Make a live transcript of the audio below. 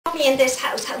me in this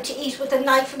house how to eat with a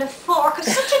knife and a fork.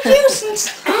 It's such a nuisance.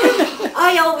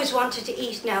 I always wanted to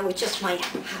eat now with just my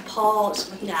paws,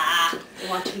 but nah, they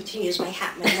wanted me to use my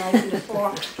hat, my knife and a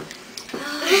fork.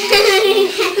 That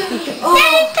is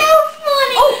so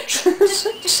funny. Oh,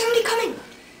 there's somebody coming.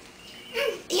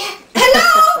 Yeah. Hello?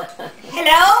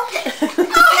 Hello?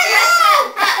 Oh, hello!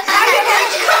 Are you going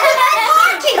to come to my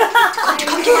party?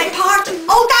 Come to my party?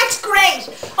 Oh, that's great.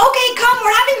 Okay, come.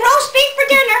 We're having roast beef for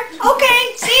dinner. Okay,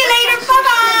 see you later.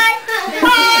 Bye-bye.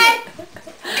 Bye.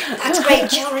 That's great,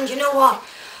 children. You know what?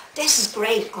 This is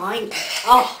great.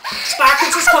 Oh,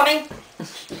 Sparkles is coming.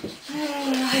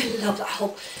 I love that.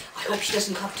 I hope she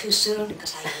doesn't come too soon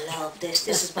because I love this.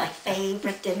 This is my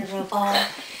favourite dinner of all.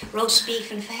 Roast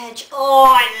beef and veg. Oh,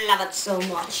 I love it so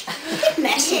much. A bit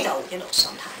messy though, you know,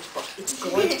 sometimes, but it's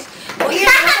gorgeous. Oh, here's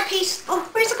another piece. Oh,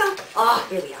 where's it gone? Oh,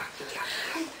 here we are.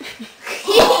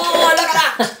 Oh, look at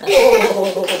that.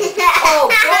 Oh,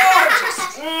 gorgeous.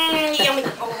 Yummy.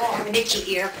 Oh, I'm an itchy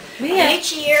ear. I'm an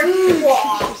itchy ear.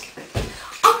 Oh,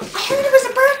 I heard it was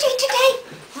a birthday today.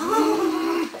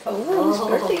 Oh,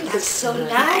 that's so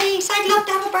nice. I'd love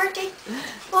to have a birthday.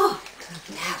 Oh,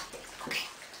 now, okay.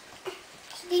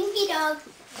 Stinky dog.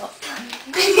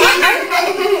 Did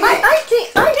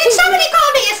somebody call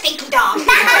me a stinky dog?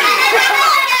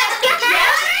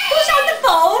 Who's on the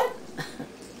phone?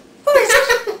 Who is it?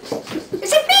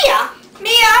 Is it Mia?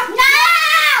 Mia?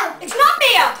 No! It's not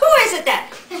Mia. Who is it then?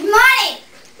 It's Molly.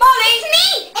 Molly? It's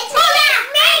me. It's Molly.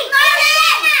 Me.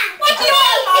 What do you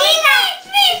want, Molly? It's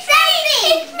me.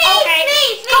 It's me. Okay.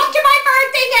 Come to my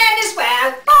birthday then as well.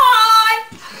 Bye.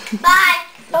 Bye.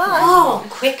 Oh,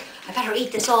 quick. I better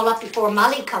eat this all up before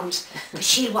Molly comes. Because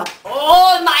she'll want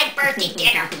all my birthday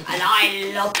dinner. And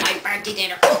I love my birthday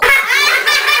dinner. Oh, my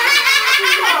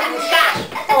God.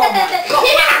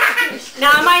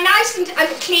 Now, am I nice and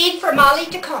clean for Molly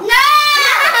to come? No!